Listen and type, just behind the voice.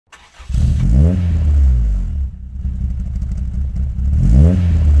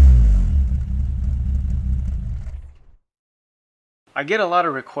I get a lot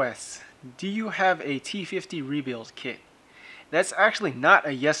of requests. Do you have a T50 rebuild kit? That's actually not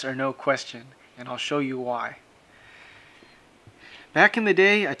a yes or no question, and I'll show you why. Back in the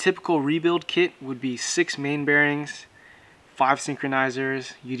day, a typical rebuild kit would be 6 main bearings, 5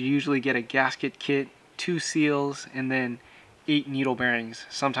 synchronizers. You'd usually get a gasket kit, 2 seals, and then 8 needle bearings.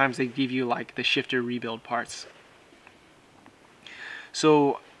 Sometimes they give you like the shifter rebuild parts.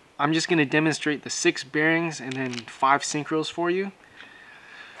 So I'm just going to demonstrate the 6 bearings and then 5 synchros for you.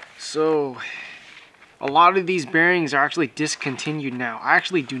 So a lot of these bearings are actually discontinued now. I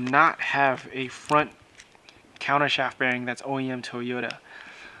actually do not have a front countershaft bearing that's OEM Toyota.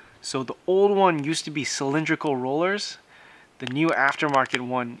 So the old one used to be cylindrical rollers. The new aftermarket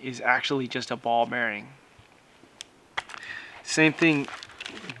one is actually just a ball bearing. Same thing,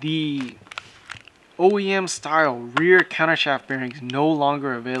 the OEM style rear countershaft bearings no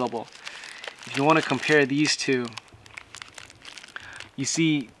longer available. If you want to compare these two, you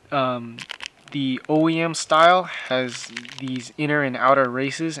see the OEM style has these inner and outer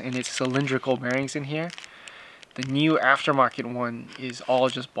races and it's cylindrical bearings in here. The new aftermarket one is all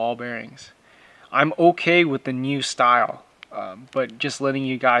just ball bearings. I'm okay with the new style, but just letting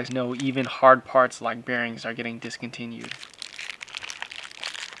you guys know, even hard parts like bearings are getting discontinued.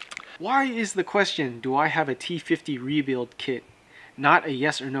 Why is the question, do I have a T50 rebuild kit, not a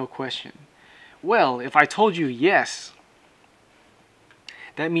yes or no question? Well, if I told you yes,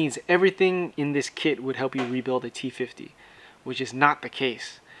 that means everything in this kit would help you rebuild a T50, which is not the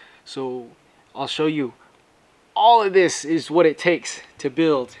case. So I'll show you. All of this is what it takes to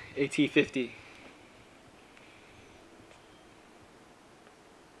build a T50.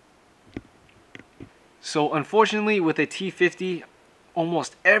 So unfortunately with a T50,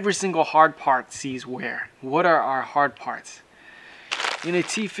 almost every single hard part sees wear. What are our hard parts? In a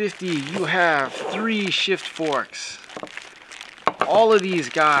T50 you have 3 shift forks. All of these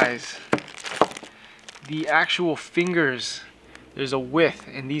guys, the actual fingers, there's a width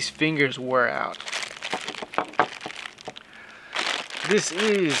and these fingers wear out. This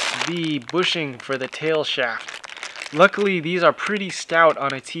is the bushing for the tail shaft. Luckily these are pretty stout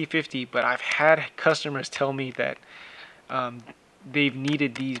on a T50, but I've had customers tell me that they've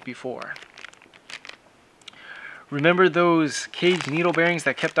needed these before. Remember those cage needle bearings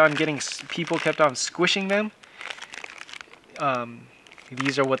that people kept on squishing them?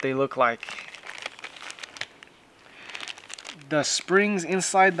 These are what they look like. The springs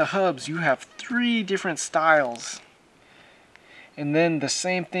inside the hubs, you have 3 different styles. And then the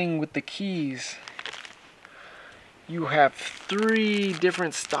same thing with the keys. You have 3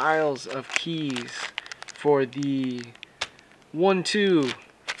 different styles of keys for the 1-2,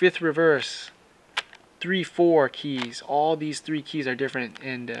 5th reverse, 3-4 keys. All these 3 keys are different,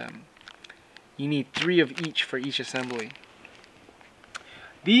 and you need 3 of each for each assembly.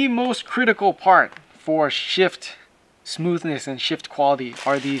 The most critical part for shift smoothness and shift quality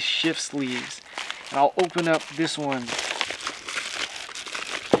are these shift sleeves. And I'll open up this one.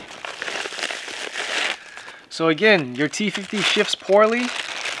 So again, your T50 shifts poorly,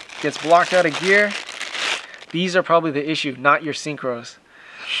 gets blocked out of gear. These are probably the issue, not your synchros.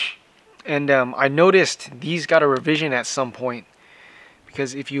 And I noticed these got a revision at some point,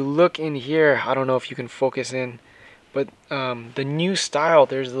 because if you look in here, I don't know if you can focus in, but the new style,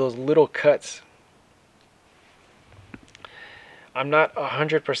 there's those little cuts. I'm not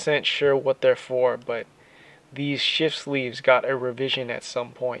 100% sure what they're for, but these shift sleeves got a revision at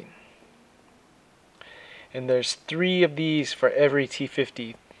some point. And there's 3 of these for every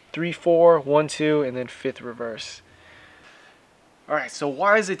T50. 3-4, 1-2, and then 5th reverse. Alright, so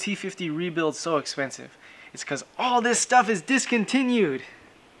why is a T50 rebuild so expensive? It's because all this stuff is discontinued.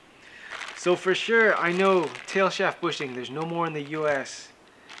 So for sure, I know tail shaft bushing, there's no more in the US.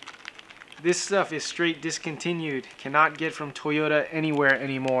 This stuff is straight discontinued. Cannot get from Toyota anywhere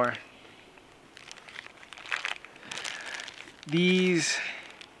anymore. These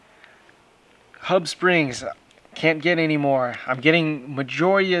hub springs can't get anymore. I'm getting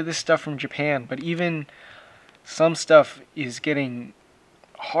majority of this stuff from Japan, but even some stuff is getting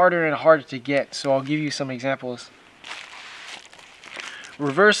harder and harder to get. So I'll give you some examples.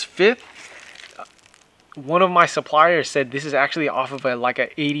 Reverse 5th. One of my suppliers said this is actually off of like a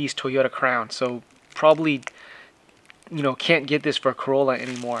 80s Toyota Crown, so probably, you know, can't get this for Corolla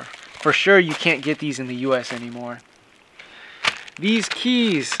anymore. For sure you can't get these in the US anymore. These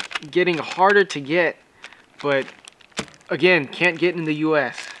keys getting harder to get, but again, can't get in the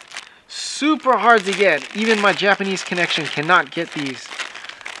US. Super hard to get. Even my Japanese connection cannot get these.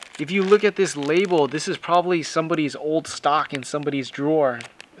 If you look at this label, this is probably somebody's old stock in somebody's drawer.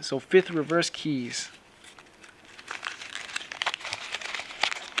 So 5th reverse keys.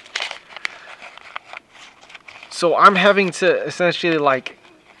 So I'm having to essentially like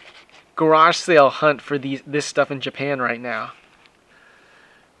garage sale hunt for this stuff in Japan right now.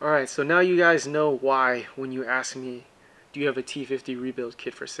 Alright, so now you guys know why when you ask me, do you have a T50 rebuild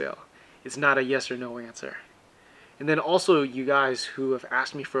kit for sale? It's not a yes or no answer. And then also you guys who have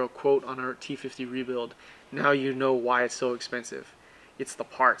asked me for a quote on our T50 rebuild, now you know why it's so expensive. It's the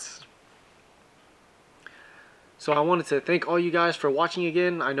parts. So I wanted to thank all you guys for watching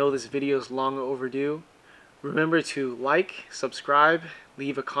again. I know this video is long overdue. Remember to like, subscribe,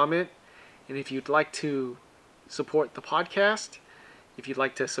 leave a comment, and if you'd like to support the podcast, if you'd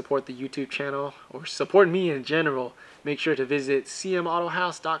like to support the YouTube channel, or support me in general, make sure to visit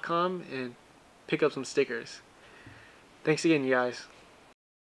cmautohaus.com and pick up some stickers. Thanks again, you guys.